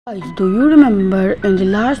Guys, do you remember in the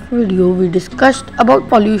last video we discussed about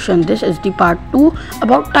pollution? This is the part 2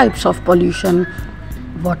 about types of pollution: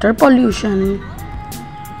 water pollution,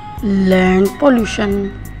 land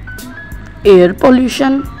pollution, air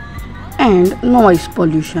pollution, and noise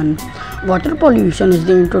pollution. Water pollution is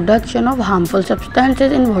the introduction of harmful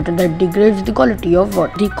substances in water that degrades the quality of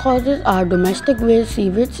water. The causes are domestic waste,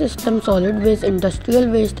 sewage system, solid waste,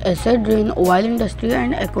 industrial waste, acid rain, oil industry,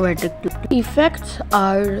 and aquatic. Effects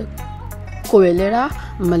are cholera,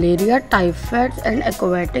 malaria, typhoid, and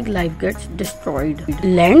aquatic life gets destroyed.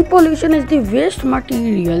 Land pollution is the waste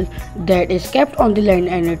material that is kept on the land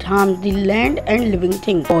and it harms the land and living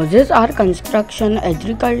things. Causes are construction,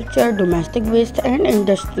 agriculture, domestic waste, and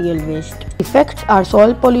industrial waste. Effects are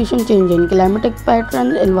soil pollution, change in climatic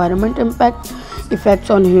patterns, environment impact, effects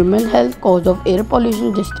on human health, cause of air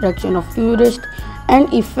pollution, destruction of forests,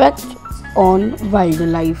 and effects on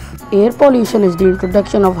wildlife. Air pollution is the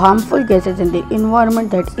introduction of harmful gases in the environment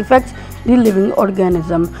that affects the living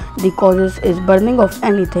organism. The causes is burning of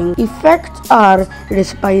anything. Effects are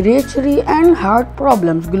respiratory and heart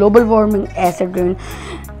problems, global warming, acid rain,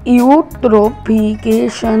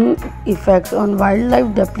 eutrophication, effects on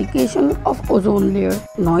wildlife, depletion of ozone layer.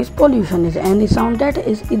 Noise pollution is any sound that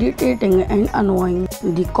is irritating and annoying.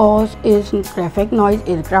 The cause is traffic noise,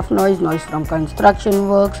 aircraft noise, noise from construction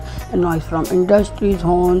works, noise from industries,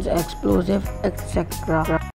 horns, explosives, etc.